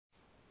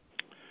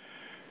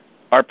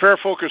Our prayer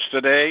focus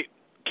today,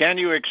 can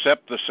you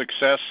accept the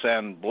success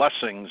and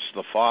blessings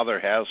the Father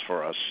has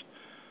for us,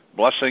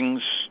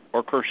 blessings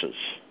or curses?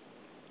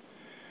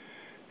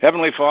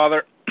 Heavenly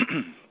Father,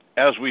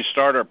 as we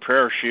start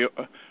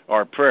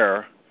our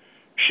prayer,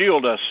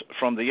 shield us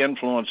from the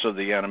influence of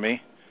the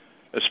enemy,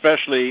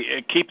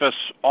 especially keep us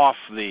off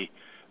the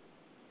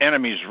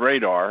enemy's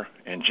radar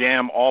and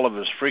jam all of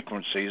his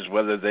frequencies,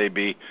 whether they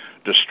be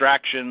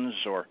distractions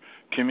or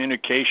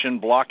communication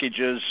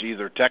blockages,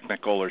 either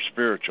technical or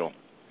spiritual.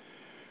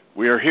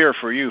 We are here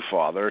for you,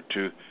 Father,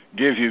 to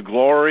give you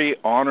glory,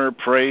 honor,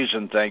 praise,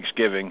 and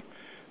thanksgiving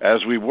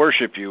as we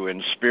worship you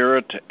in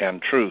spirit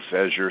and truth,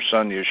 as your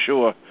Son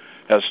Yeshuah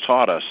has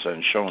taught us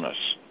and shown us.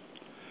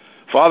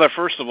 Father,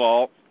 first of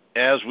all,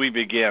 as we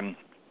begin,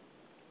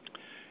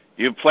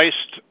 you've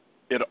placed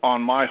it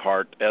on my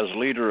heart as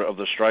leader of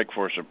the Strike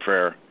Force of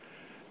Prayer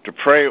to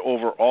pray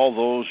over all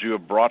those you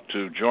have brought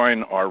to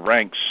join our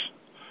ranks,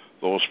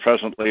 those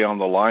presently on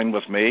the line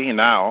with me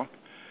now,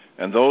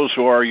 and those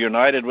who are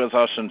united with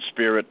us in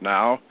spirit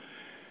now,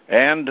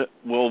 and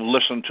will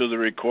listen to the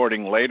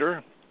recording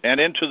later, and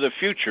into the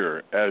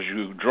future as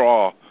you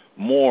draw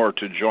more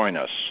to join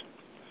us.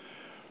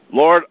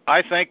 Lord,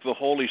 I thank the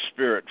Holy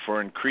Spirit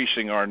for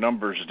increasing our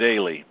numbers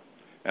daily,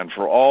 and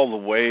for all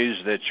the ways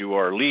that you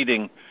are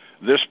leading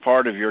this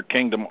part of your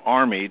kingdom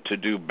army to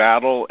do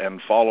battle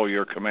and follow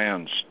your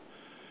commands.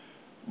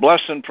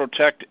 Bless and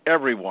protect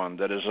everyone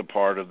that is a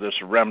part of this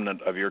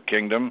remnant of your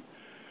kingdom,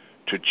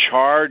 to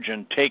charge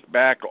and take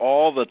back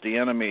all that the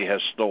enemy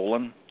has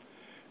stolen,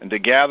 and to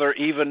gather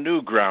even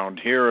new ground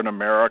here in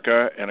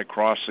America and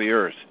across the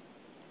earth.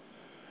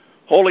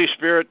 Holy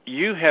Spirit,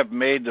 you have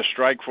made the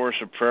Strike Force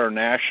of Prayer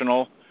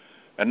national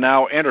and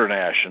now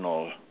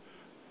international.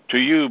 To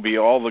you be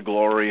all the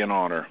glory and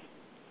honor.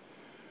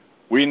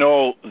 We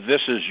know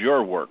this is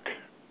your work,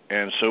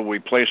 and so we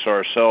place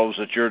ourselves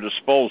at your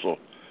disposal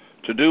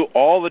to do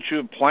all that you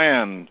have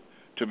planned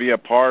to be a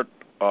part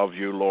of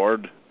you,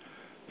 Lord,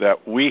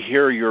 that we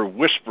hear your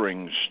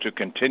whisperings to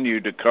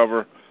continue to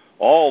cover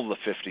all the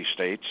 50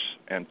 states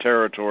and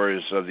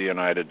territories of the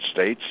United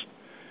States,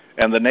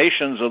 and the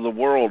nations of the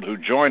world who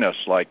join us,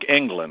 like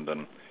England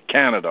and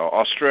Canada,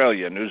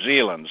 Australia, New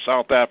Zealand,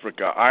 South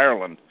Africa,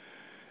 Ireland,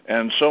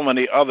 and so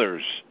many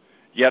others,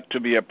 yet to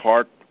be a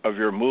part of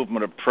your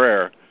movement of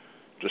prayer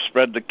to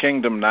spread the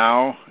kingdom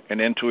now and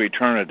into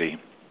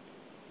eternity.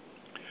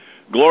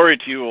 Glory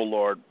to you, O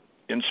Lord.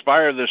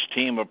 Inspire this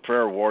team of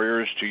prayer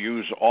warriors to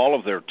use all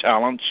of their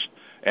talents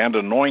and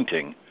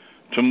anointing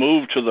to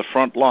move to the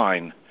front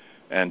line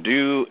and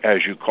do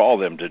as you call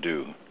them to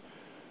do.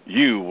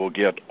 You will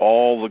get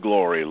all the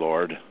glory,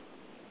 Lord.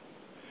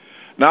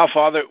 Now,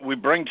 Father, we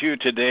bring to you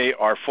today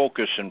our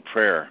focus in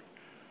prayer,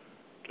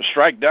 to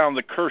strike down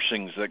the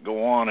cursings that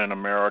go on in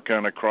America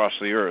and across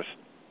the earth.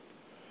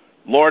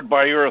 Lord,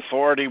 by your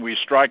authority, we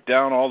strike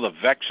down all the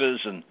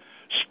vexes and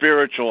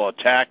spiritual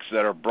attacks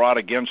that are brought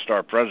against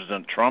our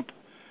President Trump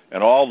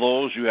and all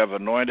those you have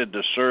anointed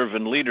to serve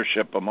in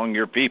leadership among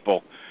your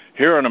people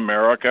here in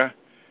America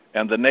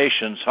and the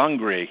nations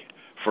hungry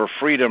for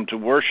freedom to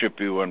worship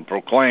you and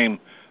proclaim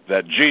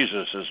that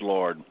Jesus is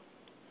Lord.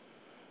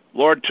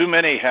 Lord, too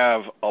many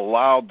have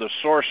allowed the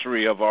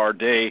sorcery of our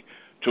day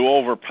to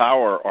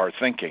overpower our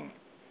thinking.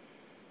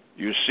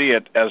 You see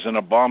it as an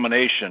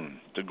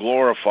abomination to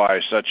glorify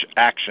such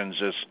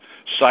actions as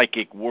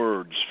psychic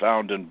words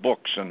found in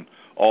books and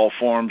all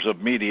forms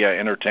of media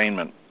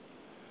entertainment.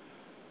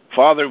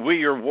 Father, we,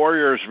 your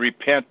warriors,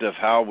 repent of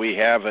how we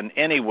have in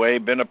any way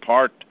been a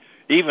part,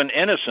 even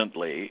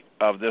innocently,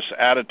 of this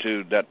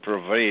attitude that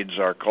pervades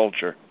our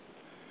culture.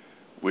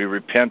 We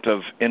repent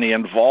of any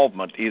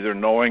involvement, either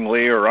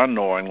knowingly or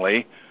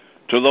unknowingly,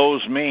 to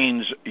those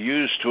means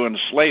used to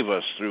enslave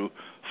us through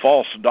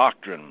false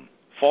doctrine,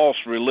 false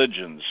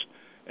religions,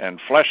 and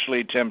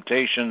fleshly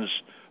temptations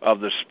of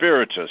the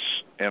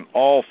spiritists and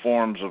all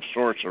forms of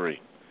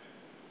sorcery.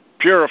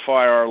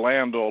 Purify our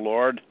land, O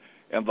Lord,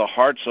 and the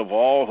hearts of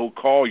all who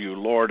call you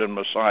Lord and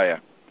Messiah,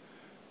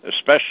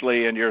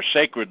 especially in your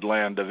sacred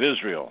land of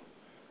Israel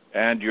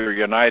and your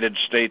United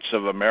States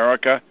of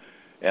America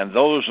and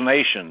those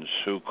nations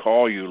who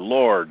call you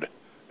Lord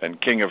and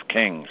King of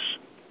Kings.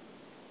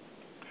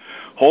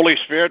 Holy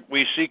Spirit,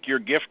 we seek your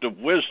gift of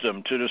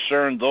wisdom to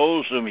discern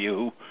those of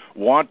you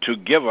who want to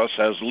give us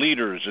as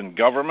leaders in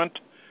government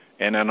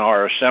and in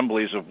our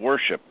assemblies of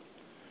worship,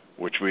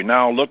 which we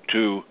now look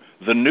to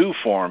the new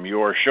form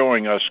you are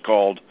showing us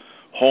called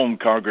home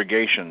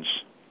congregations.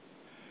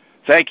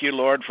 Thank you,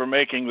 Lord, for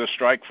making the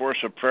Strike Force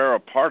of Prayer a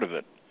part of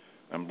it,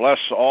 and bless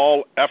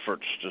all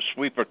efforts to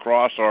sweep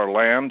across our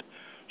land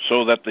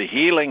so that the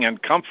healing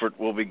and comfort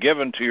will be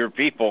given to your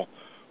people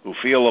who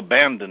feel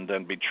abandoned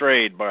and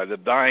betrayed by the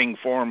dying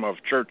form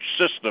of church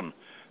system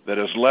that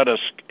has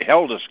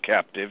held us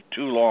captive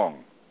too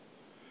long.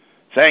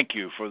 Thank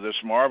you for this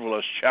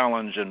marvelous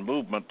challenge and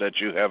movement that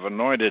you have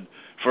anointed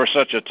for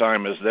such a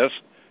time as this,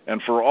 and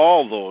for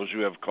all those you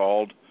have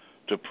called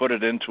to put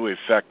it into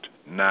effect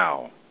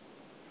now.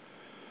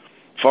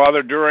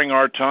 Father, during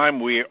our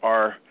time we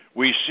are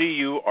We see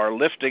you are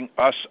lifting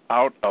us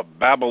out of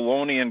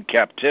Babylonian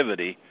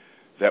captivity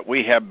that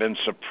we have been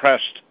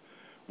suppressed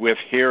with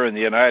here in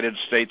the United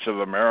States of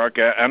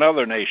America and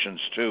other nations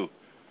too.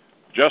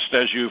 Just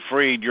as you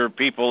freed your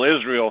people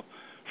Israel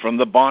from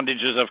the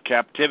bondages of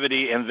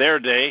captivity in their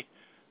day,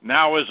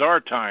 now is our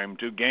time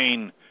to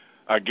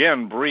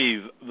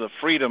breathe the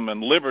freedom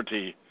and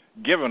liberty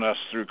given us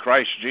through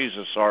Christ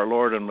Jesus, our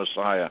Lord and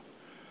Messiah.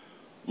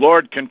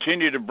 Lord,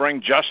 continue to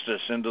bring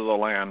justice into the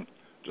land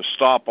to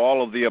stop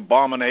all of the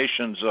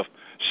abominations of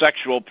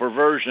sexual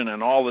perversion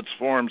in all its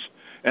forms,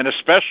 and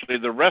especially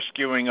the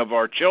rescuing of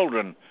our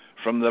children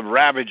from the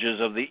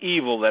ravages of the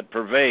evil that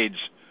pervades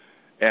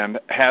and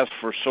has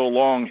for so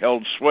long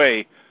held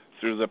sway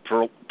through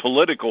the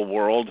political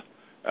world,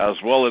 as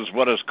well as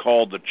what is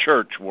called the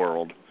church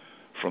world,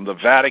 from the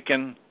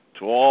Vatican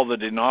to all the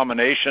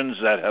denominations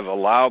that have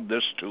allowed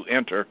this to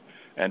enter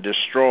and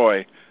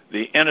destroy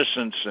the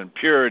innocence and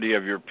purity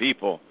of your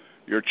people,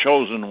 your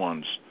chosen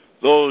ones,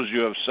 those you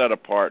have set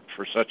apart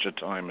for such a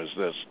time as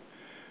this.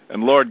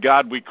 And Lord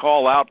God, we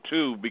call out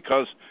too,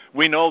 because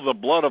we know the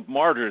blood of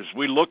martyrs.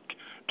 We look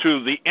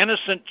to the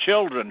innocent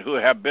children who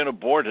have been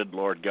aborted,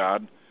 Lord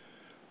God.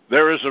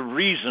 There is a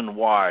reason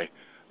why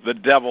the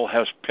devil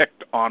has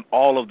picked on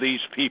all of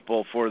these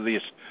people for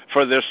this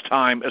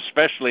time,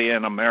 especially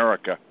in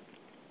America.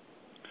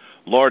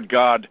 Lord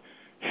God,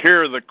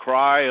 hear the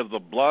cry of the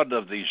blood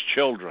of these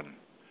children,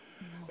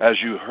 as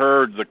you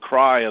heard the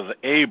cry of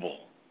Abel.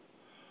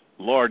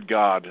 Lord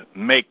God,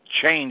 make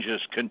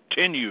changes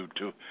continue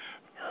to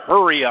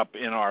hurry up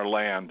in our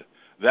land,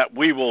 that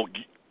we will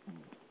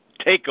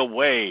take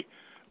away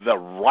the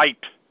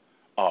right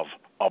of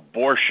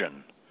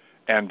abortion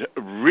and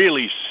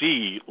really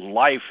see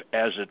life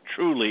as it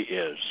truly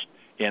is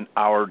in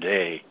our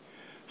day.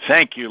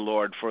 Thank you,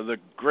 Lord, for the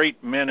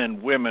great men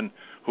and women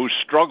who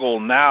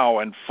struggle now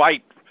and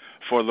fight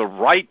for the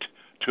right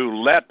to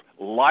let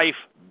life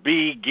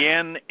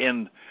begin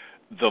in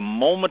the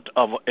moment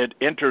of it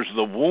enters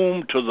the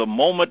womb to the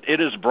moment it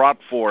is brought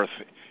forth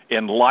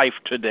in life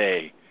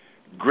today.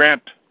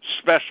 Grant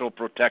special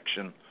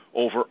protection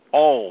over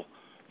all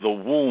the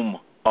womb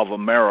of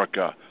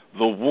America,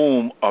 the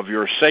womb of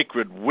your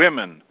sacred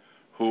women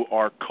who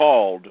are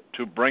called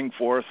to bring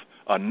forth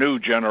a new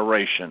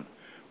generation.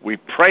 We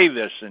pray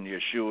this in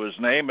Yeshua's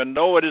name and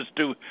know it is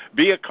to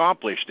be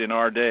accomplished in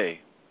our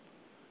day.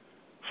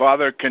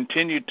 Father,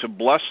 continue to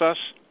bless us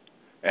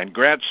and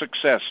grant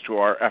success to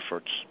our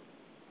efforts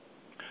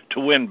to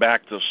win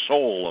back the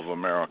soul of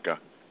America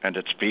and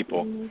its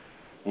people. Mm-hmm.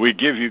 We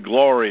give you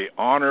glory,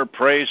 honor,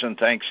 praise, and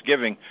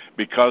thanksgiving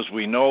because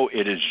we know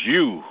it is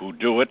you who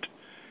do it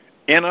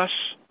in us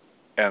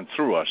and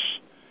through us.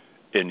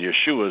 In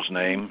Yeshua's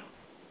name,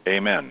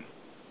 amen.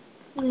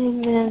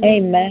 Amen.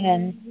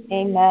 Amen.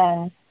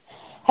 Amen.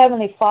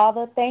 Heavenly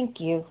Father, thank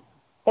you.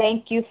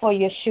 Thank you for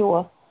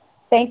Yeshua.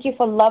 Thank you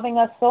for loving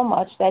us so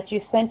much that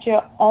you sent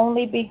your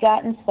only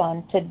begotten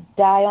Son to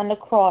die on the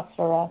cross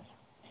for us.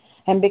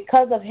 And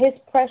because of his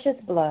precious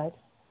blood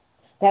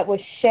that was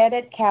shed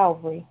at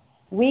Calvary,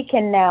 we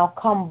can now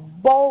come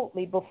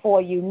boldly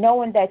before you,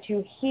 knowing that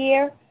you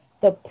hear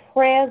the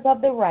prayers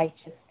of the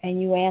righteous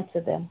and you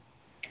answer them.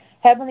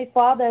 Heavenly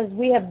Father, as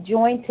we have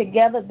joined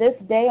together this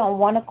day on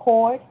one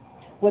accord,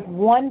 with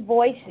one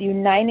voice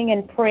uniting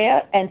in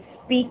prayer and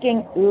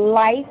speaking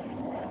life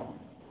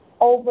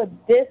over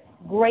this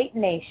great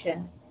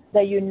nation,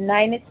 the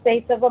United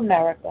States of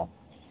America,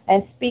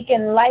 and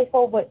speaking life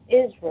over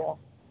Israel,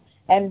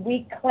 and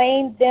we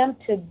claim them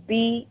to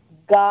be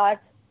God's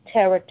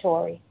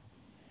territory.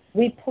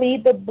 We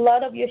plead the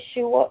blood of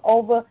Yeshua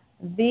over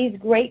these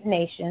great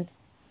nations,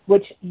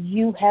 which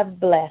you have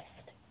blessed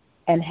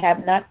and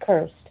have not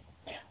cursed.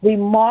 We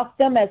mark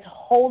them as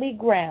holy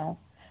ground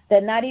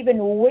that not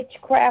even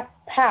witchcraft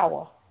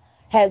power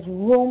has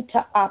room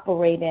to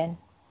operate in.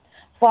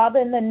 Father,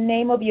 in the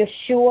name of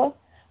Yeshua,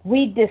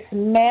 we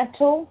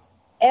dismantle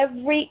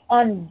every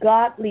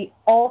ungodly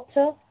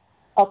altar,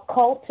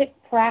 occultic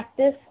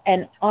practice,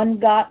 and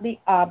ungodly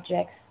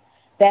objects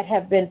that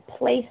have been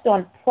placed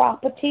on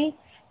property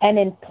and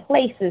in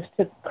places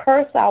to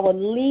curse our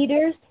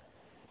leaders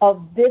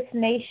of this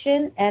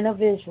nation and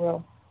of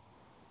Israel.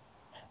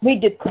 We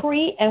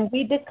decree and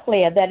we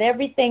declare that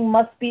everything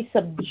must be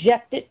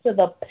subjected to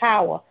the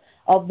power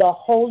of the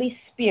Holy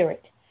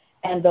Spirit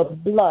and the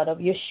blood of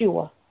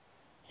Yeshua.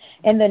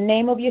 In the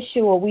name of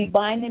Yeshua, we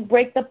bind and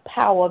break the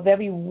power of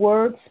every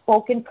word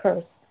spoken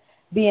curse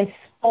being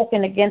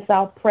spoken against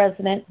our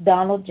President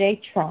Donald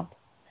J. Trump,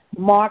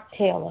 Mark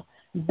Taylor,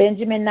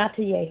 Benjamin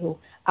Netanyahu,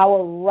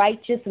 our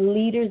righteous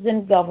leaders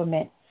in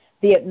government,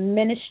 the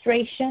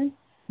administration,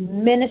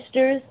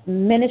 ministers,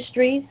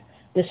 ministries,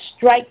 the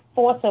strike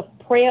force of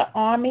prayer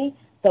army,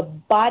 the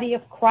body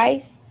of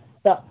Christ,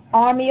 the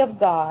army of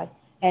God,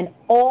 and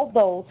all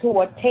those who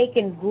are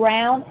taking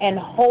ground and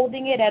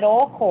holding it at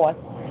all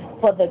costs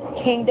for the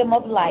kingdom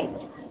of light.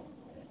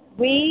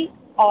 We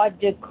are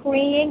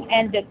decreeing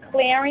and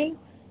declaring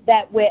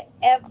that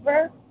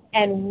wherever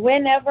and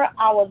whenever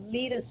our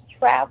leaders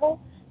travel,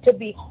 to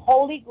be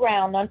holy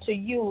ground unto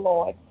you,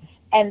 Lord,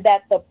 and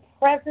that the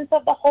presence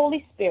of the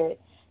Holy Spirit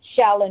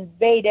shall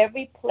invade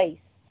every place,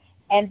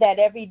 and that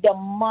every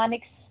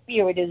demonic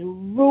spirit is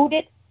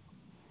rooted,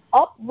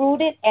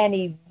 uprooted, and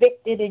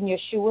evicted in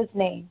Yeshua's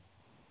name.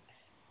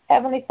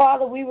 Heavenly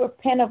Father, we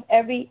repent of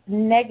every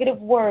negative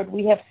word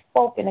we have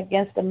spoken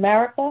against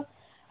America,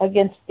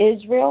 against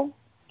Israel,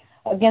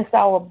 against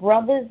our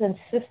brothers and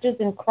sisters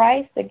in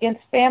Christ, against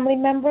family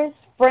members,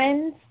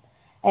 friends,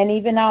 and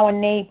even our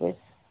neighbors.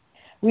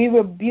 We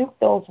rebuke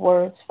those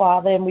words,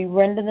 Father, and we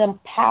render them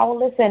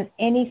powerless and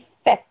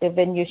ineffective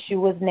in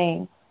Yeshua's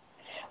name.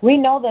 We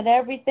know that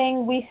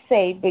everything we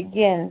say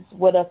begins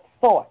with a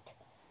thought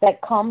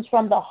that comes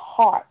from the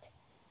heart.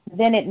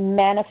 Then it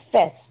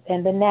manifests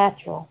in the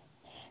natural.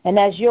 And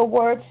as your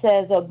word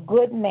says, a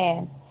good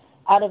man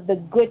out of the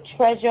good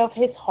treasure of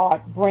his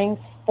heart brings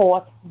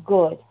forth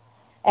good.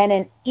 And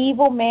an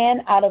evil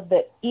man out of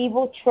the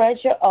evil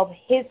treasure of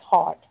his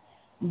heart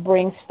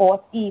brings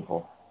forth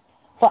evil.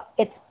 For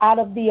it's out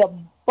of the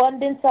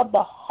abundance of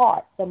the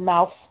heart the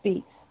mouth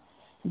speaks.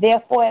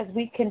 Therefore, as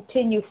we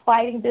continue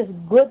fighting this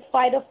good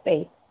fight of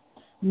faith,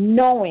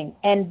 knowing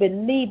and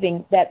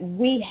believing that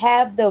we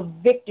have the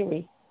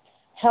victory,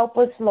 help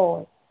us,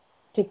 Lord,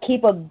 to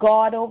keep a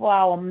guard over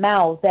our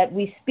mouths, that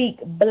we speak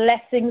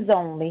blessings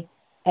only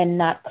and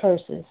not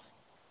curses.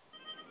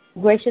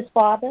 Gracious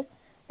Father,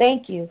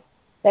 thank you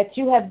that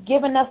you have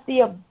given us the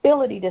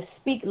ability to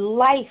speak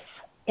life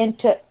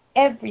into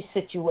every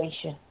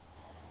situation.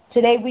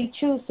 Today we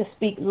choose to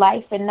speak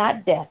life and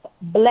not death,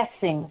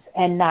 blessings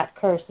and not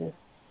curses,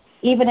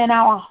 even in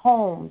our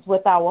homes,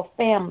 with our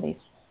families,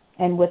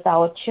 and with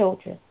our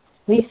children.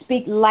 We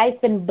speak life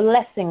and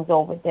blessings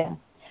over them.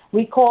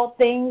 We call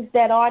things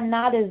that are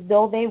not as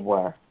though they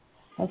were.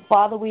 And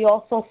Father, we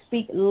also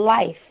speak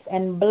life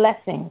and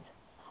blessings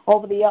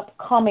over the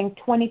upcoming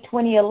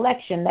 2020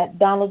 election, that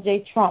Donald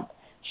J. Trump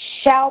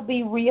shall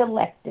be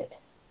reelected,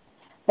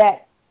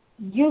 that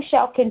you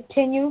shall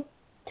continue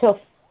to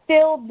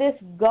fill this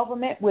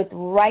government with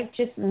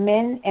righteous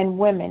men and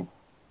women,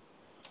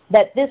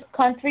 that this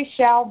country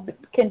shall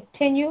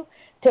continue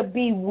to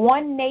be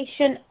one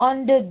nation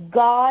under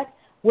God,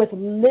 with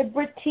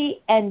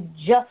liberty and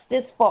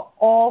justice for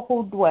all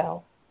who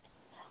dwell.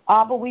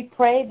 Abba, we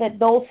pray that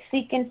those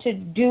seeking to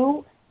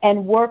do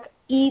and work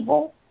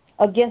evil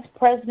against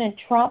President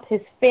Trump,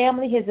 his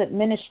family, his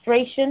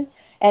administration,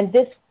 and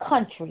this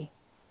country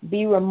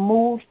be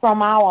removed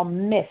from our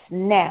midst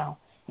now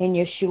in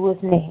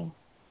Yeshua's name.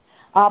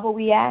 Abba,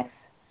 we ask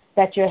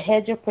that your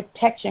hedge of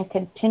protection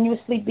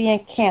continuously be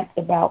encamped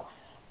about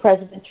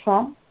President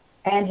Trump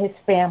and his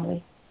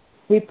family.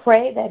 We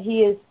pray that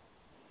he is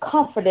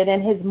comforted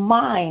in his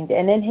mind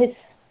and in his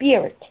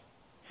spirit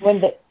when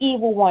the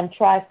evil one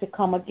tries to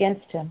come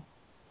against him.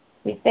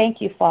 We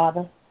thank you,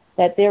 Father,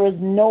 that there is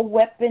no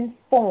weapon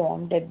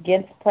formed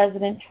against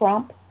President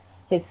Trump,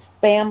 his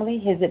family,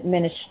 his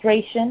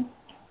administration.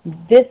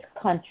 This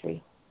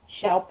country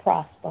shall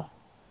prosper.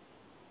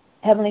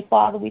 Heavenly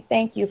Father, we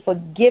thank you for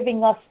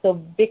giving us the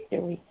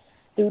victory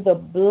through the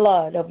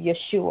blood of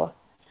Yeshua.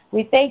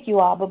 We thank you,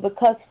 Abba,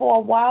 because for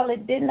a while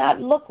it did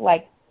not look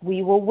like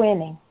we were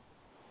winning.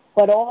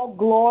 But all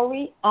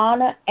glory,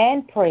 honor,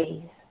 and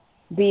praise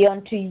be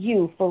unto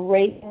you for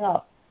raising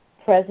up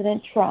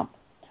President Trump,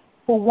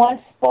 who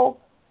once spoke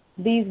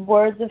these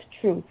words of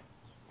truth.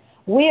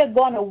 We are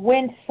going to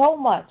win so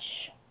much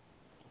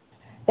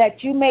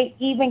that you may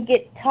even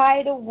get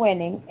tired of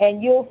winning,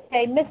 and you'll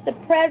say, Mr.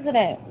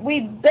 President,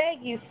 we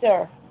beg you,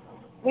 sir,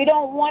 we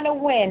don't want to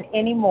win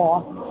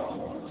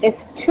anymore.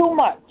 It's too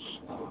much.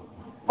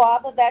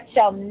 Father, that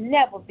shall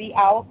never be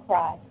our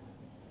cry,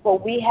 for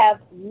we have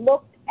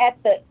looked at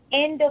the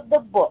end of the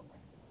book,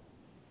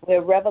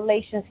 where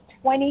Revelations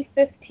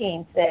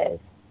 20:15 says,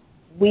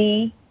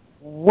 we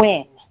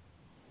win,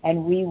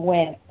 and we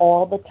win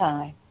all the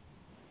time.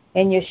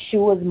 In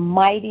Yeshua's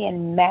mighty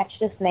and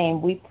matchless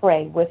name we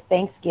pray with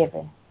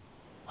thanksgiving.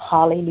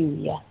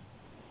 Hallelujah.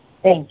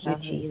 Thank you,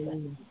 Jesus.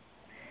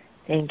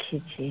 Thank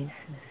you, Jesus.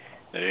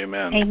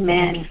 Amen.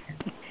 Amen.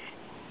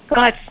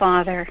 God,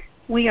 Father,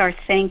 we are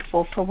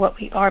thankful for what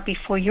we are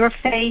before your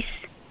face.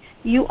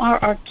 You are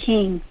our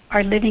King,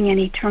 our living and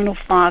eternal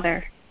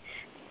Father.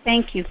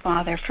 Thank you,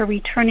 Father, for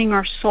returning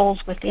our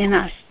souls within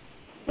us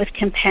with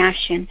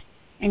compassion,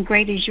 and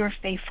great is your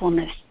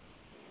faithfulness.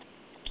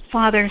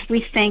 Father,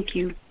 we thank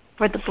you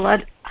for the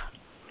blood.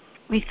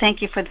 We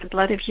thank you for the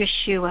blood of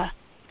Yeshua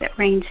that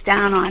rains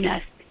down on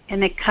us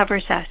and that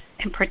covers us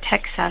and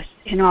protects us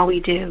in all we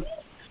do.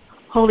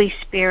 Holy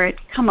Spirit,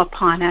 come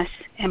upon us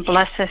and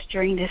bless us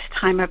during this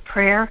time of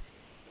prayer,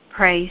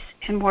 praise,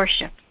 and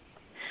worship.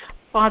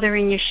 Father,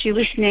 in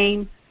Yeshua's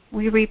name,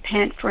 we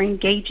repent for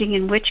engaging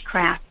in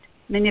witchcraft,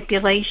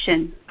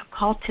 manipulation,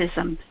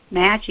 occultism,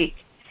 magic,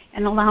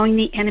 and allowing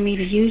the enemy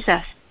to use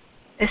us,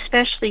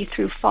 especially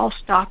through false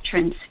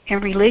doctrines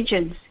and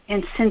religions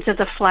and sins of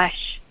the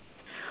flesh.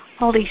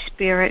 Holy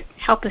Spirit,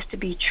 help us to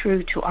be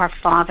true to our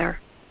Father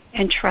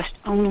and trust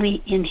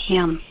only in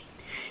Him.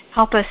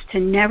 Help us to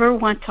never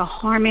want to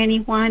harm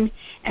anyone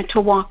and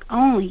to walk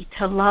only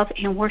to love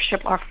and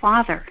worship our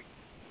Father.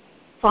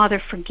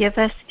 Father, forgive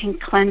us and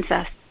cleanse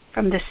us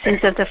from the sins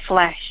of the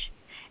flesh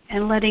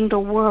and letting the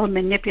world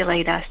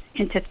manipulate us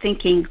into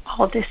thinking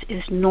all this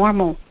is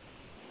normal.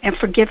 And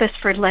forgive us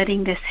for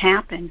letting this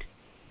happen,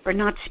 for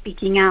not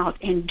speaking out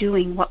and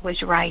doing what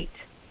was right.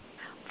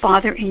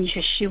 Father, in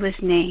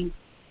Yeshua's name,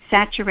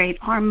 saturate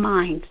our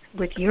minds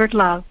with your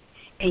love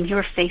and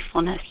your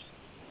faithfulness.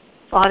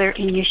 Father,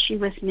 in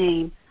Yeshua's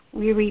name,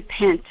 we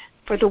repent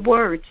for the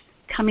words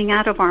coming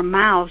out of our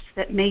mouths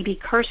that may be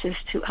curses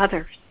to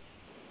others.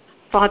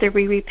 Father,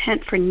 we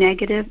repent for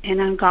negative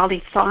and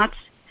ungodly thoughts,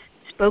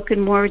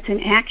 spoken words,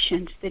 and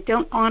actions that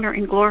don't honor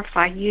and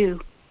glorify you.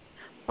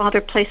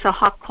 Father, place a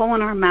hot coal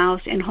in our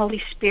mouths, and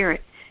Holy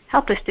Spirit,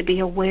 help us to be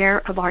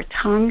aware of our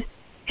tongue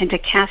and to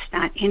cast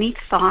out any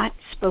thought,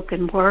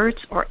 spoken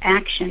words, or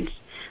actions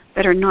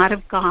that are not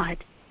of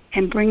God,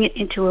 and bring it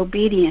into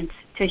obedience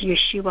to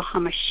Yeshua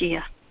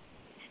HaMashiach.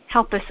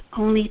 Help us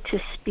only to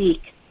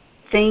speak,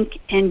 think,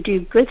 and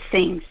do good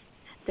things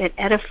that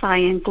edify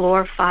and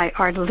glorify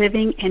our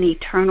living and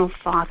eternal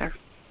Father.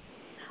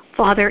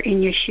 Father,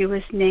 in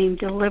Yeshua's name,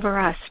 deliver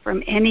us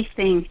from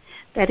anything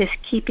that is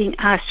keeping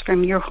us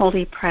from your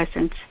holy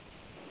presence.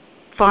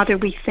 Father,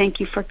 we thank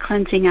you for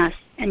cleansing us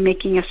and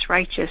making us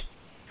righteous.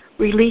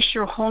 Release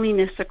your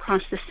holiness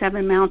across the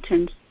 7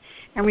 mountains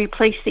and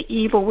replace the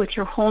evil with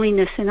your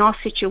holiness in all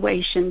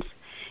situations,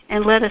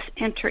 and let us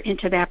enter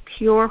into that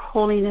pure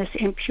holiness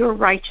and pure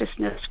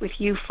righteousness with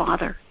you,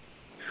 Father.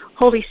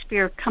 Holy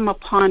Spirit, come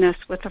upon us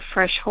with a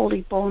fresh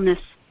holy boldness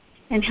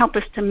and help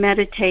us to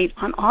meditate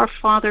on our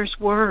Father's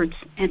words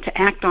and to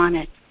act on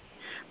it.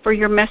 For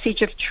your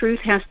message of truth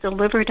has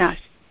delivered us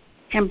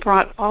and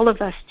brought all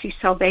of us to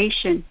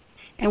salvation,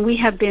 and we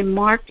have been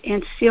marked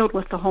and sealed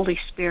with the Holy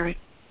Spirit.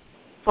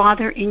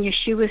 Father, in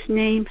Yeshua's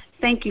name,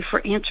 thank you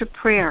for answered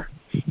prayer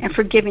and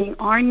for giving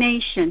our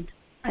nation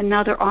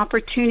another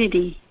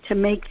opportunity to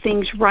make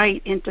things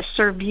right and to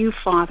serve you,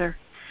 Father.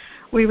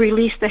 We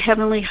release the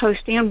heavenly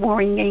host and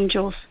warring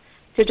angels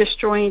to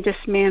destroy and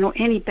dismantle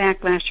any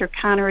backlash or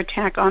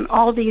counterattack on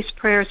all these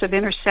prayers of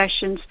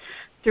intercessions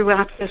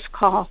throughout this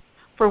call.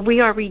 For we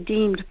are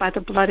redeemed by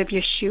the blood of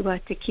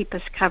Yeshua to keep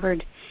us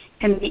covered,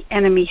 and the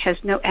enemy has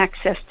no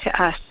access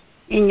to us.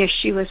 In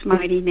Yeshua's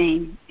mighty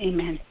name,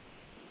 amen.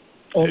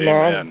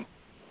 Amen.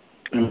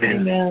 Amen.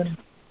 Amen.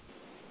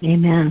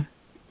 Amen.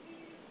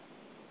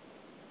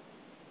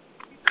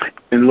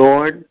 And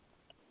Lord,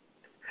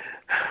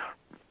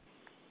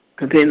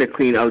 continue to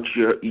clean out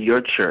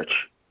your church,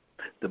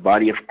 the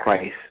body of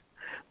Christ.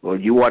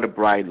 Lord, you are the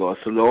bride, Lord.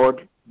 So,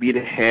 Lord, be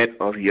the head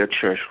of your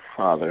church,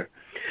 Father.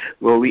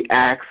 Lord, we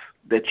ask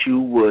that you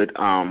would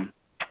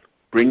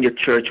bring your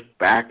church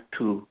back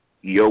to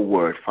your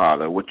word,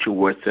 Father, what your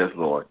word says,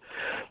 Lord.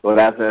 Lord,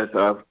 as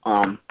I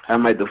have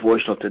my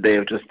devotional today,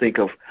 I just think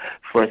of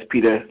 1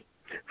 Peter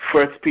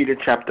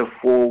chapter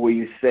 4, where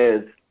you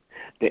says,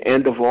 the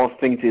end of all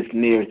things is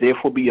near.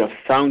 Therefore be of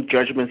sound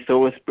judgment,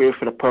 soul and spirit,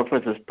 for the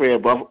purpose of prayer.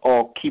 Above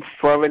all, keep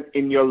fervent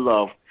in your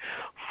love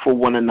for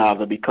one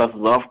another, because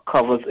love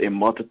covers a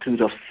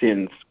multitude of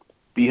sins.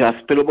 Be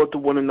hospitable to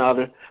one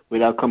another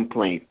without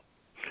complaint.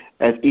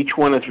 As each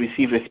one has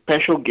received a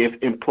special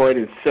gift, employed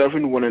in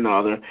serving one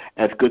another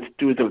as good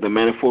stewards of the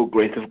manifold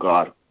grace of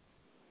God.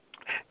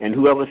 And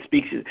whoever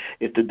speaks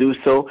is to do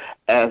so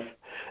as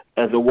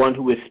the one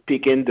who is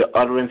speaking the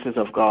utterances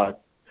of God.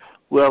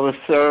 Whoever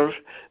serves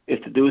is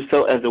to do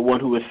so as the one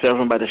who is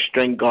serving by the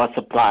strength God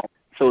supplies,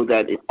 so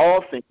that in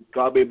all things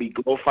God may be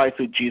glorified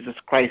through Jesus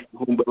Christ,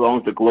 to whom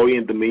belongs the glory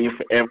and dominion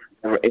forever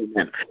and ever.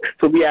 Amen.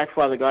 So we ask,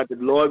 Father God,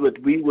 that, Lord,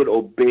 that we would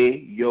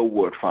obey your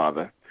word,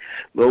 Father.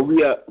 Lord,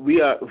 we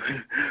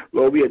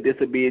are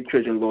disobedient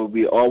children, Lord.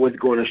 We are always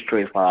going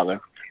astray,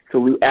 Father. So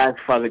we ask,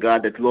 Father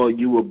God, that, Lord,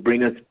 you will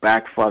bring us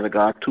back, Father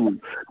God,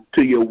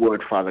 to your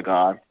word, Father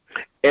God.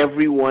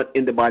 Everyone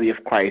in the body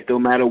of Christ, no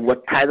matter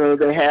what title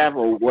they have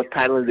or what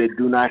title they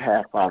do not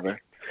have,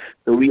 Father.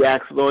 So we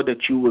ask, Lord,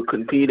 that you will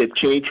continue to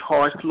change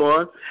hearts,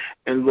 Lord,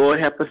 and, Lord,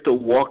 help us to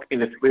walk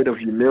in a spirit of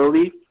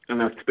humility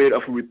and a spirit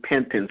of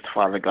repentance,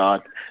 Father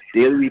God,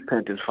 daily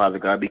repentance, Father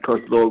God,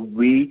 because, Lord,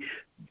 we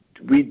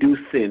do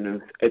sin,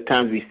 and at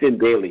times we sin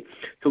daily.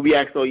 So we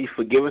ask, Lord, you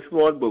forgive us,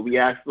 Lord, but we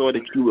ask, Lord,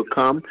 that you will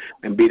come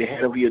and be the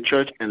head of your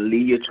church and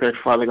lead your church,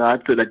 Father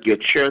God, so that your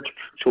church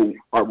shall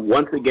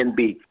once again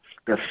be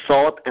the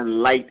salt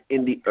and light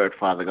in the earth,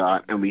 Father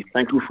God. And we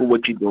thank you for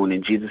what you're doing.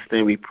 In Jesus'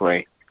 name we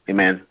pray.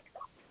 Amen.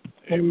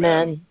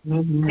 Amen.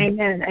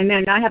 Amen.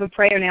 Amen. I have a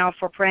prayer now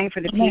for praying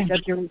for the peace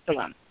of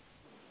Jerusalem.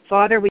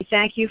 Father, we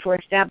thank you for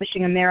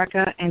establishing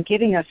America and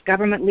giving us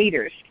government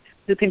leaders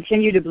who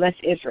continue to bless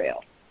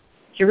Israel.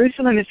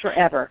 Jerusalem is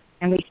forever,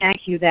 and we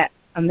thank you that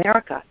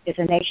America is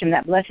a nation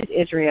that blesses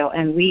Israel,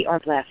 and we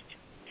are blessed.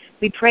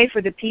 We pray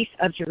for the peace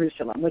of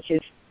Jerusalem, which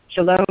is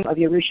Shalom of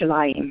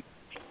Yerushalayim.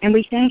 And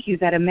we thank you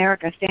that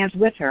America stands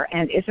with her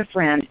and is a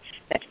friend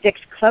that sticks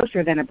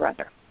closer than a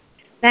brother.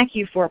 Thank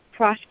you for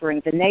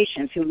prospering the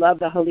nations who love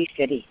the holy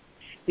city.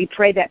 We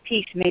pray that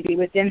peace may be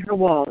within her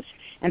walls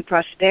and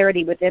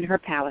prosperity within her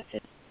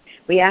palaces.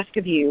 We ask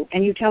of you,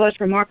 and you tell us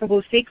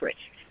remarkable secrets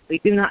we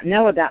do not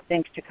know about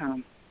things to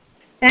come.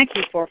 Thank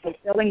you for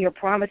fulfilling your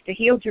promise to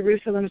heal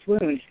Jerusalem's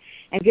wounds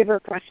and give her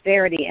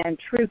prosperity and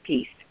true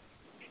peace.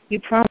 You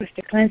promised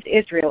to cleanse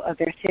Israel of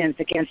their sins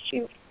against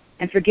you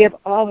and forgive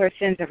all her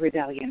sins of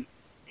rebellion.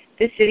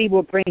 This city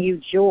will bring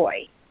you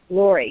joy,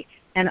 glory,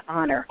 and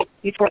honor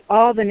before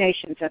all the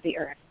nations of the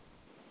earth.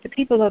 The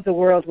people of the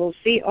world will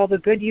see all the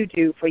good you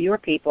do for your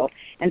people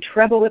and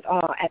tremble with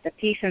awe at the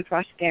peace and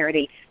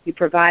prosperity you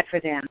provide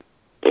for them.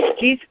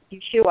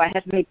 Yeshuah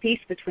has made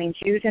peace between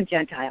Jews and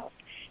Gentiles,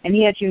 and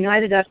he has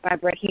united us by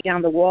breaking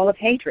down the wall of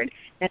hatred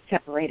that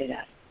separated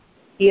us.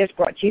 He has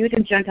brought Jews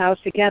and Gentiles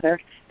together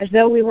as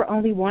though we were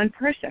only one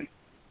person.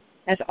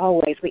 As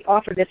always, we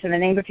offer this in the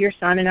name of your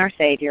Son and our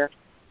Savior,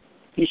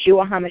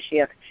 Yeshuah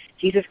HaMashiach,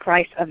 Jesus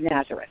Christ of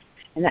Nazareth.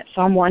 And that's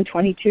Psalm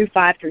 122,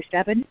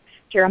 5-7,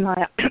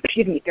 Jeremiah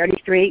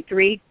 33,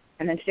 3,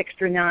 and then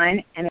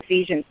 6-9, and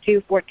Ephesians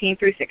 2,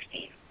 14-16.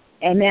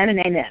 Amen and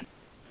amen.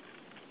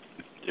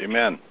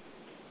 Amen.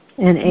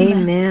 And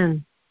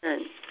amen.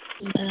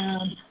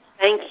 Amen.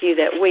 Thank you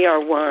that we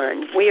are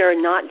one. We are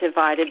not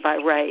divided by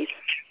race.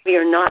 We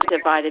are not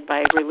divided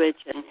by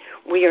religion.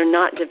 We are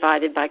not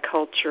divided by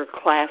culture,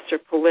 class, or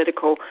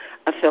political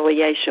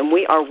affiliation.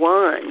 We are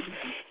one,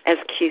 as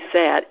Q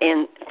said.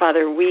 And,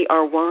 Father, we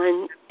are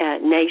one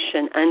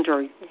nation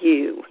under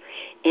you,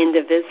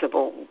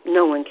 indivisible.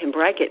 No one can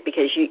break it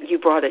because you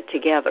brought it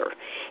together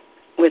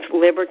with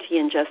liberty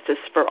and justice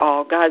for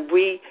all. God,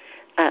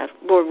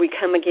 Lord, we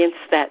come against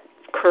that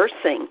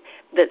cursing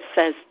that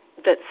says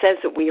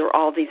that we are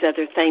all these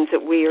other things,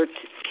 that we are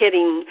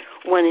pitting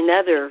one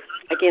another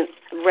against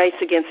race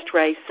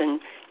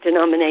and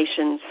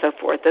denomination, so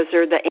forth. That's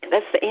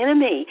the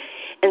enemy.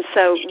 And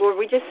so, Lord,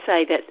 we just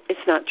say that it's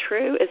not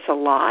true, it's a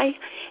lie,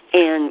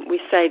 and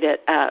we say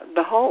that,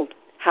 behold,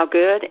 how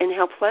good and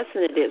how pleasant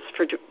it is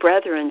for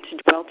brethren to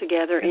dwell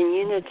together in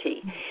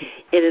unity.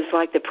 It is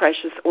like the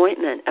precious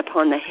ointment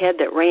upon the head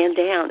that ran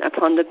down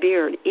upon the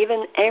beard,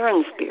 even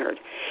Aaron's beard,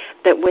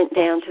 that went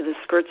down to the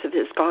skirts of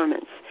his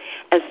garments,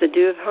 as the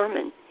dew of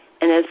Hermon,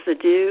 and as the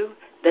dew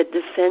that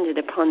descended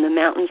upon the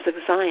mountains of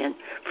Zion.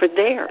 For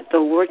there the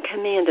Lord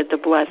commanded the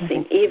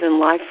blessing, even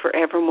life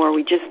forevermore.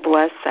 We just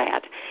bless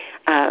that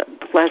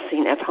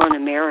blessing upon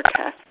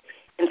America.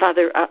 And,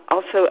 Father,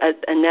 also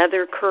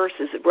another curse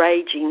is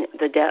raging,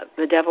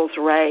 the devil's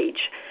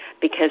rage,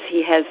 because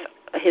he has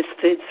his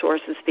food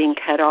sources being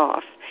cut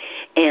off.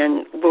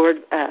 And,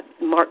 Lord,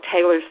 Mark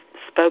Taylor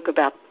spoke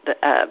about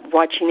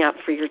watching out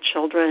for your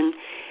children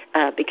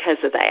because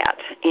of that.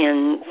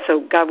 And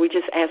so, God, we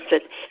just ask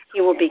that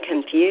he will be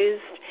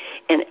confused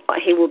and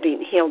he'll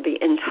be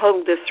in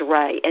total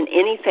disarray, and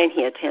anything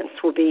he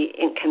attempts will be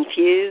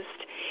confused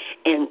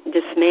and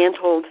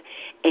dismantled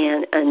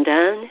and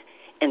undone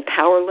and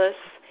powerless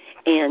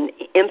and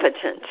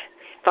impotent.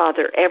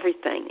 Father,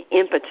 everything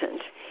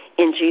impotent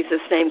in Jesus'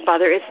 name.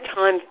 Father, it's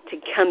time to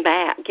come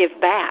back, give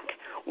back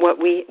what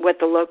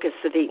the locusts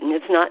have eaten.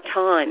 It's not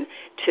time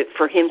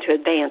for him to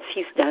advance.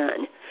 He's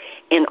done.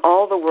 And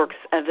all the works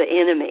of the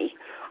enemy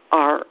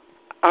are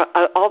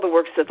all the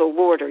works of the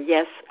Lord are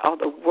yes, all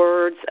the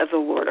words of the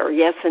Lord are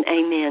yes and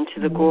amen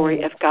to the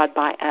glory of God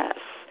by us.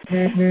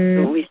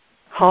 So we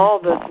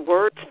call those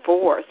words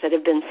forth that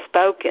have been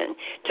spoken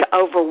to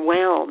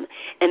overwhelm,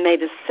 and may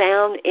the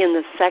sound in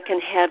the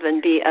second heaven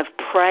be of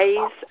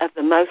praise of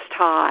the Most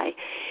High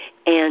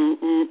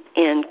and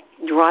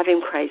drive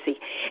him crazy.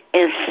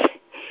 And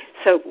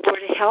so, Lord,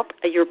 help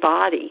your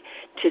body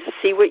to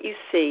see what you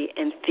see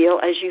and feel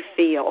as you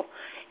feel,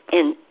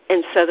 and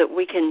so that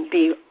we can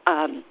be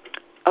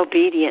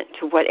obedient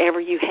to whatever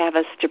you have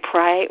us to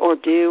pray or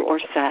do or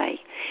say.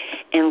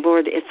 And,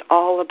 Lord, it's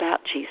all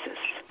about Jesus.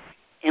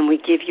 And we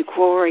give you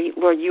glory.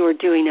 Lord, you are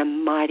doing a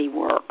mighty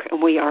work,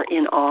 and we are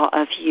in awe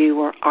of you,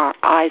 or our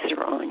eyes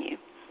are on you.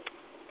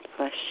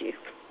 Bless you.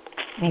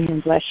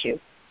 Amen. Bless you.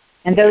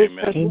 And those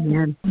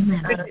Amen.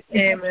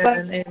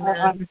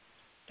 Amen.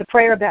 The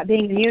prayer about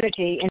being in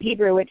unity, in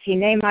Hebrew it's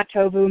Hinei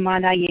Matovu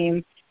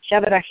Manayim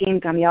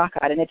Shavarachim Gam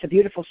Yachad, and it's a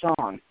beautiful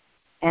song.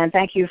 And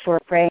thank you for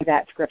praying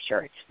that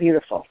scripture. It's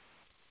beautiful.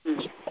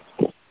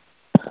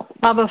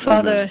 Abba,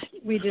 Father,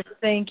 we just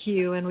thank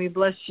you and we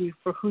bless you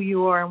for who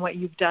you are and what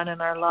you've done in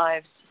our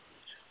lives.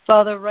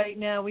 Father, right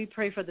now we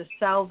pray for the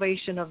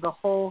salvation of the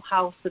whole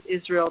house of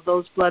Israel,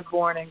 those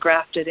blood-born and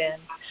grafted in.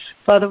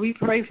 Father, we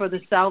pray for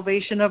the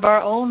salvation of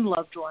our own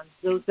loved ones,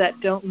 those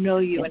that don't know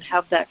you and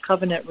have that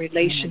covenant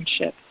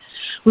relationship.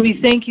 We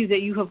thank you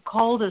that you have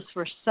called us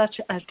for such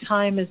a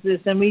time as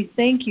this, and we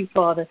thank you,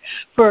 Father,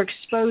 for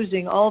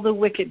exposing all the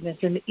wickedness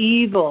and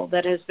evil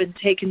that has been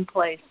taking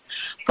place.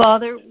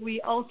 Father, we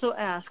also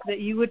ask that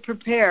you would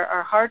prepare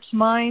our hearts,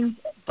 minds,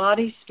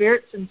 bodies,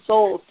 spirits, and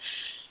souls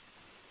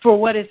for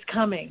what is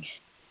coming,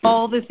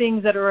 all the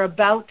things that are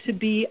about to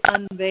be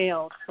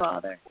unveiled,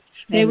 Father.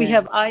 May we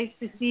have eyes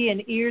to see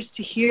and ears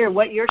to hear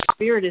what your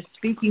Spirit is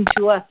speaking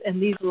to us in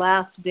these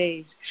last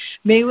days.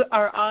 May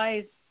our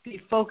eyes be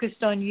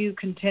focused on you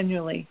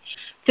continually.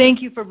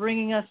 Thank you for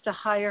bringing us to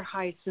higher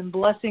heights and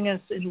blessing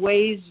us in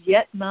ways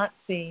yet not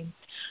seen.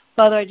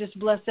 Father, I just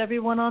bless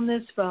everyone on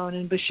this phone.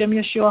 In B'Shem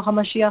Yeshua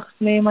HaMashiach's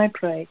name I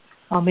pray.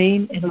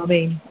 Amen and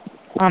amen.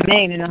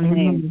 Amen and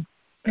amen.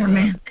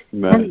 Amen.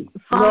 And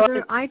Father,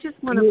 Lord, I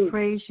just want to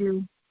praise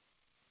you.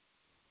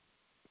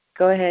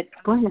 Go ahead.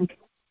 Go ahead.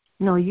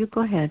 No, you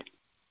go ahead.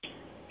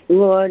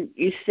 Lord,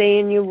 you say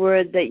in your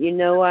word that you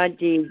know our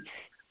deeds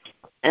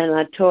and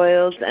our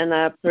toils and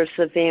our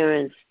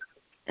perseverance,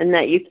 and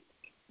that you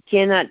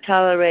cannot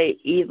tolerate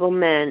evil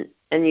men,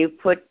 and you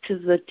put to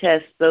the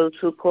test those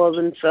who call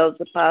themselves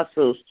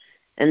apostles,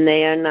 and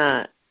they are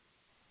not,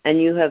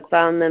 and you have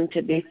found them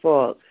to be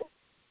false.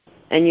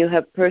 And you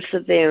have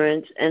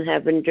perseverance and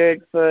have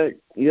endured for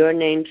your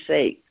name's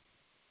sake,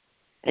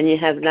 and you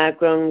have not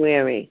grown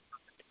weary.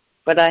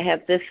 But I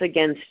have this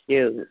against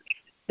you,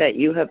 that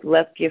you have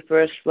left your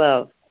first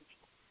love.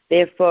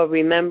 Therefore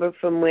remember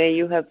from where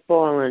you have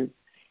fallen,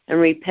 and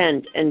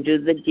repent and do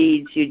the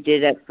deeds you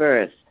did at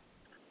first.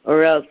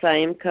 Or else I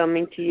am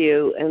coming to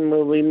you and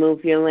will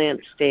remove your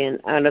lampstand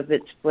out of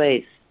its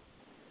place,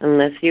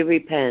 unless you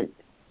repent.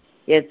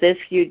 Yet this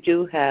you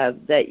do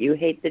have, that you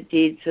hate the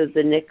deeds of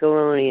the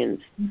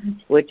Nicolaitans,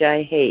 which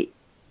I hate.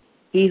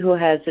 He who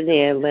has an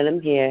ear, let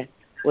him hear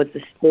what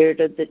the Spirit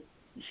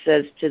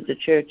says to the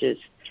churches.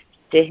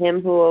 To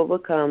him who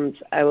overcomes,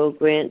 I will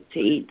grant to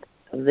eat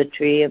of the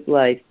tree of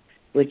life,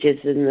 which is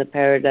in the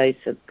paradise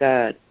of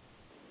God.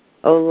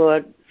 O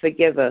Lord,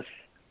 forgive us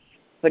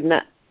for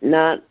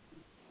not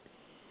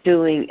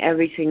doing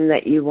everything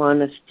that you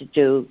want us to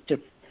do, to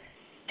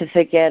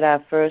forget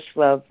our first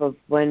love of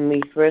when we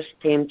first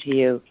came to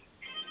you,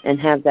 and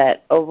have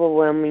that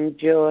overwhelming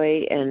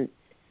joy and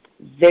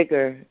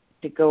vigor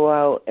to go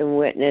out and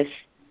witness,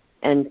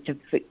 and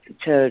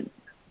to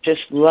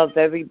just love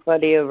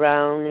everybody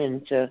around,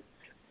 and to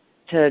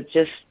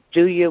just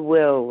do your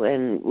will,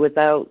 and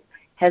without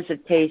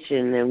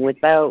hesitation and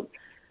without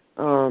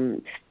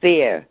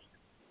fear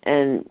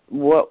and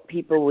what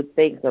people would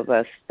think of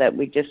us, that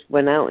we just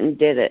went out and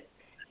did it.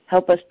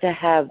 Help us to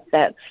have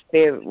that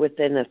spirit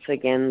within us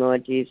again,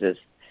 Lord Jesus.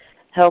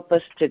 Help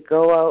us to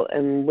go out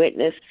and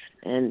witness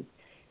and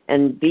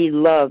be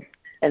love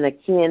and a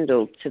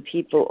candle to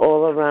people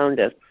all around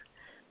us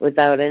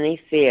without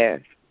any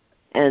fear.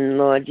 And,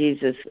 Lord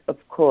Jesus, of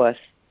course,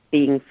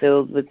 being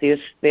filled with your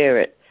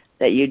Spirit,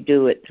 that you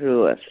do it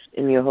through us.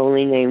 In your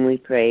holy name we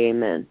pray,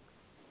 amen.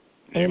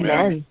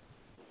 Amen.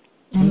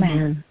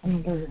 Amen.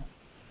 Amen.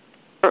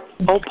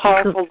 Oh,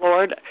 powerful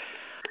Lord.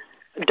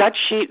 Dutch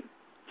Sheet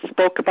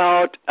spoke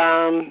about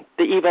the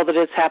evil that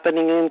is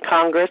happening in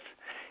Congress,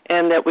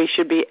 and that we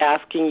should be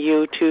asking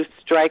you to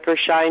strike or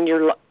shine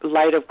your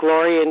light of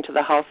glory into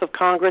the House of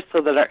Congress so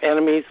that our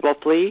enemies will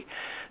flee.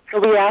 So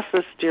we ask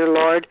this, dear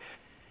Lord,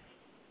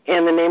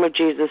 in the name of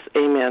Jesus,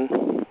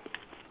 amen.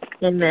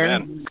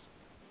 Amen.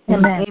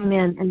 Amen.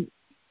 Amen. And,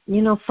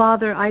 you know,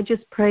 Father, I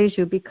just praise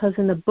you, because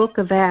in the book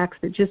of Acts,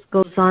 it just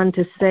goes on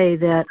to say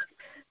that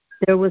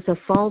there was a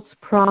false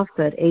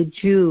prophet, a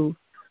Jew,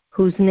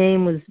 whose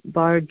name was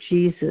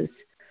Bar-Jesus,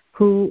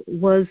 who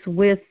was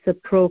with the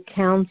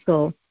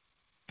proconsul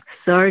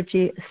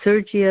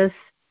Sergius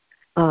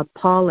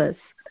Paulus,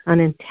 an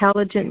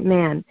intelligent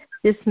man.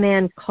 This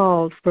man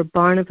called for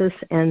Barnabas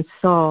and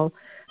Saul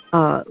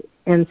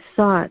and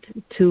sought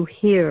to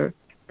hear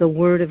the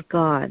word of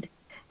God.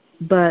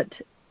 But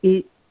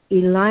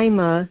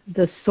Elima,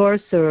 the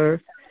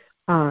sorcerer,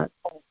 to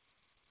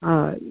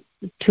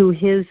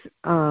his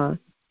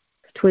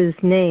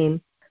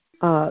name,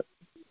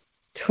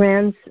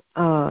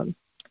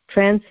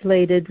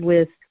 translated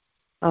with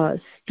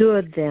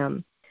stood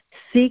them,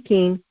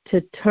 seeking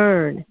to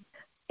turn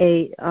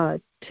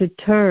the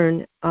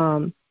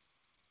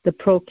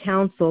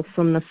proconsul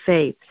from the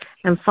faith.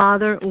 And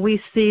Father,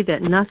 we see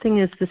that nothing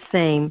is the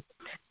same.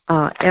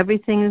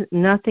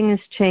 Nothing has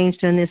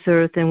changed on this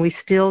earth, and we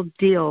still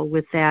deal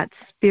with that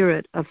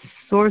spirit of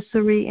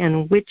sorcery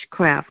and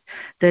witchcraft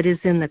that is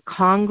in the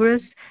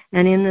Congress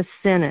and in the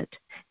Senate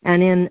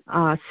and in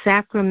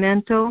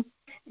Sacramento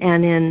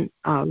and in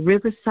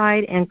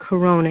Riverside and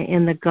Corona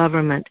in the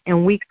government.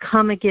 And we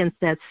come against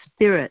that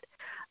spirit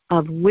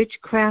of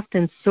witchcraft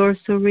and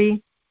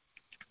sorcery.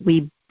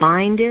 We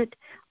bind it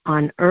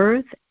on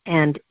earth,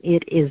 and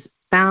it is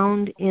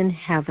bound in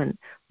heaven.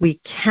 We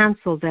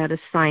cancel that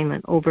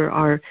assignment over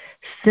our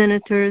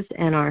senators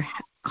and our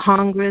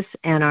Congress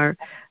and our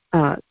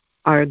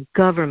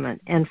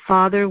government. And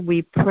Father,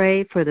 we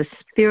pray for the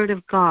Spirit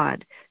of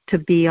God to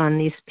be on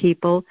these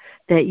people,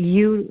 that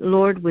you,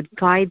 Lord, would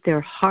guide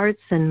their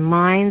hearts and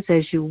minds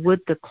as you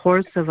would the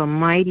course of a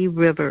mighty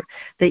river,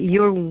 that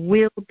your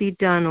will be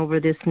done over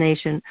this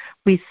nation.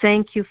 We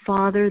thank you,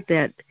 Father,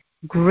 that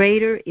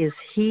greater is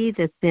he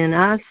that's in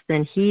us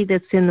than he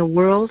that's in the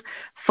world.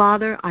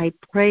 Father, I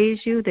praise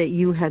you that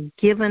you have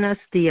given us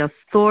the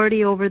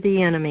authority over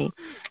the enemy.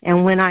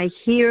 And when I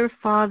hear,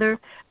 Father,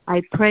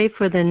 I pray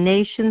for the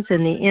nations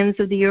and the ends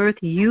of the earth.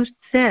 You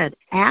said,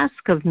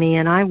 ask of me,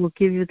 and I will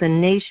give you the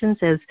nations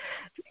as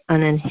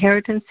an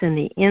inheritance and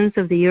the ends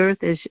of the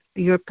earth as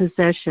your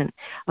possession.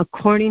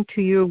 According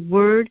to your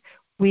word,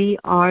 we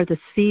are the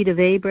seed of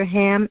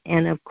Abraham,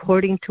 and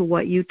according to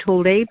what you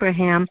told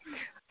Abraham,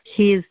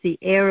 he is the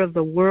heir of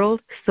the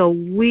world. So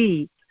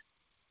we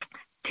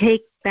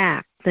take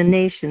back the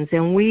nations.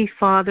 And we,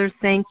 Father,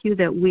 thank you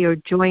that we are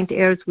joint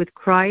heirs with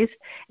Christ,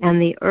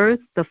 and the earth,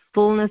 the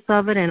fullness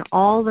of it, and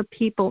all the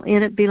people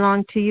in it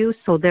belong to you.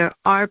 So there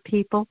are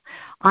people.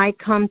 I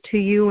come to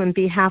you in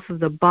behalf of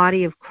the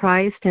body of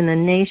Christ in the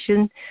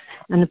nation,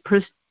 and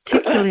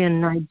particularly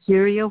in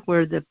Nigeria,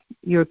 where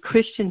your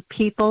Christian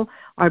people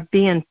are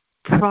being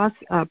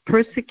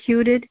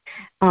persecuted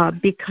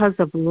because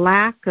of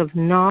lack of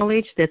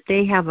knowledge that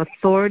they have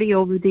authority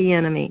over the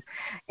enemy,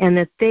 and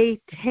that they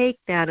take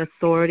that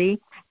authority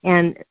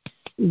and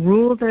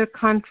rule their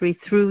country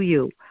through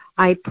you.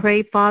 I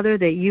pray, Father,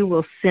 that you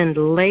will send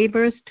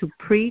laborers to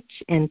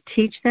preach and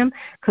teach them,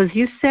 because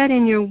you said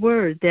in your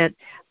word that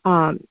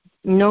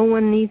no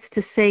one needs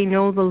to say,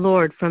 know the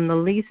Lord. From the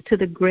least to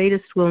the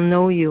greatest will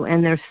know you,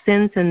 and their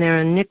sins and their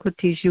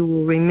iniquities you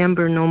will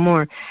remember no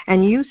more.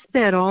 And you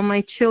said all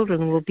my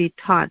children will be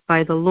taught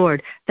by the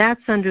Lord.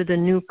 That's under the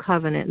new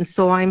covenant. And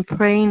so I'm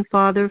praying,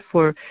 Father,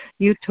 for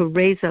you to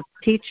raise up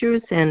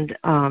teachers and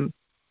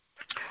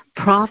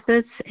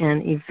prophets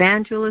and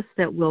evangelists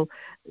that will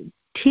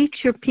teach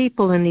your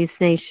people in these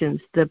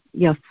nations the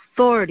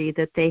authority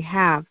that they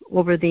have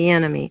over the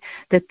enemy,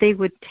 that they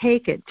would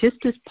take it, just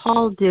as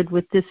Paul did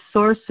with this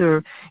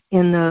sorcerer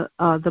in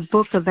the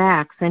book of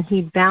Acts, and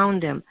he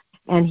bound him,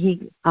 and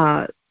he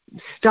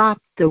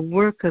stopped the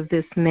work of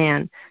this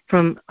man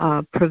from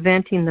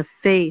preventing the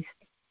faith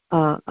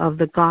of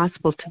the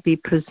gospel to be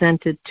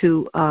presented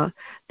to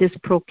this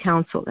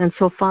proconsul. And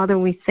so, Father,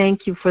 we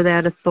thank you for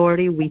that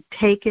authority. We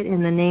take it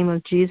in the name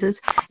of Jesus.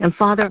 And,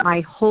 Father,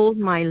 I hold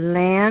my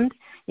land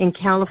in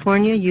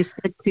California. You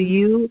said to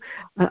you,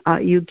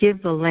 you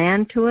give the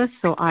land to us,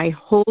 so I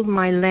hold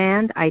my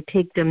land. I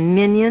take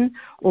dominion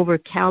over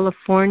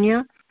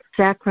California,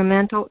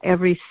 Sacramento,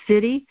 every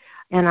city,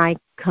 and I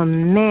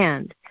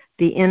command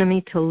the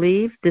enemy to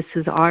leave. This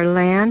is our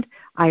land.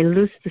 I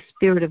loose the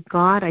Spirit of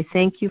God. I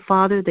thank you,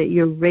 Father, that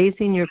you're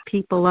raising your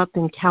people up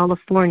in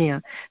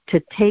California to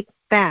take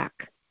back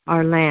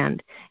our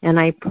land. And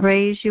I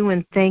praise you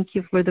and thank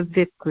you for the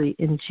victory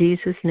in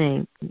Jesus'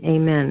 name.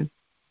 Amen.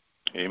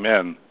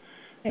 Amen.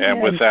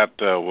 And with that,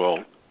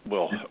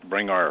 we'll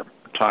bring our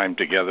time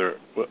together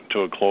to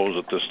a close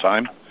at this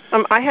time.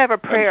 I have a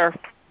prayer.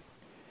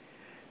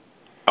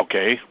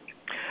 Okay.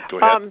 Go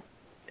ahead.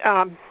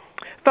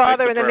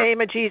 Father, in the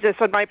name of Jesus,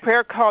 on my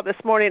prayer call this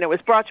morning, it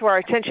was brought to our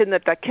attention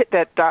that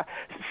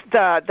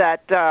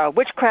that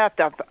witchcraft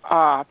of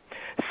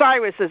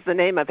Cyrus is the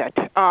name of it,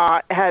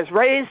 has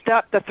raised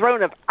up the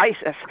throne of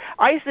Isis.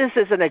 Isis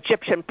is an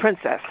Egyptian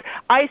princess.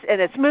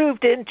 And it's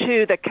moved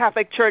into the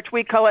Catholic Church.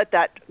 We call it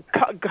that,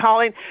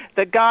 calling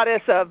the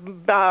goddess of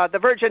the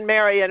Virgin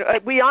Mary. And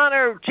we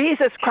honor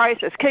Jesus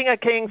Christ as King of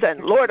Kings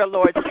and Lord of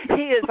Lords.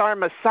 He is our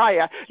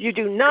Messiah. You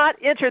do not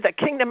enter the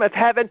kingdom of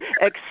heaven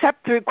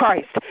except through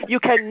Christ. You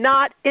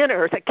cannot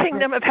enter the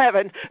kingdom of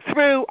heaven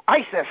through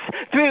ISIS,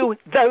 through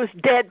those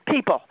dead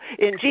people.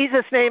 In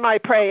Jesus' name I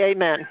pray,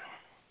 amen.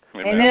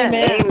 Amen.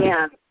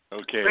 Amen.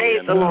 Okay.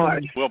 Praise the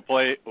Lord. We'll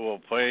play.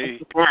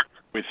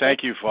 We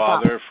thank you,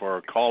 Father,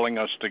 for calling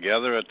us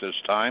together at this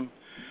time.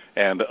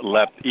 And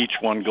let each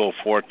one go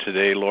forth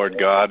today, Lord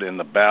God, in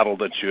the battle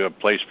that you have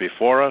placed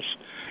before us,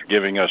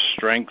 giving us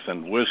strength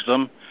and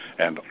wisdom,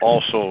 and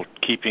also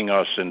keeping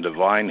us in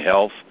divine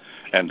health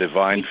and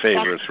divine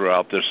favor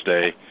throughout this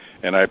day.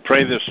 And I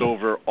pray this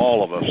over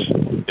all of us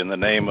in the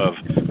name of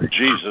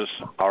Jesus,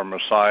 our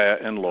Messiah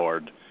and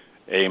Lord.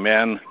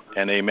 Amen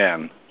and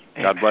amen.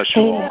 God bless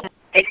you all.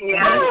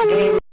 Amen.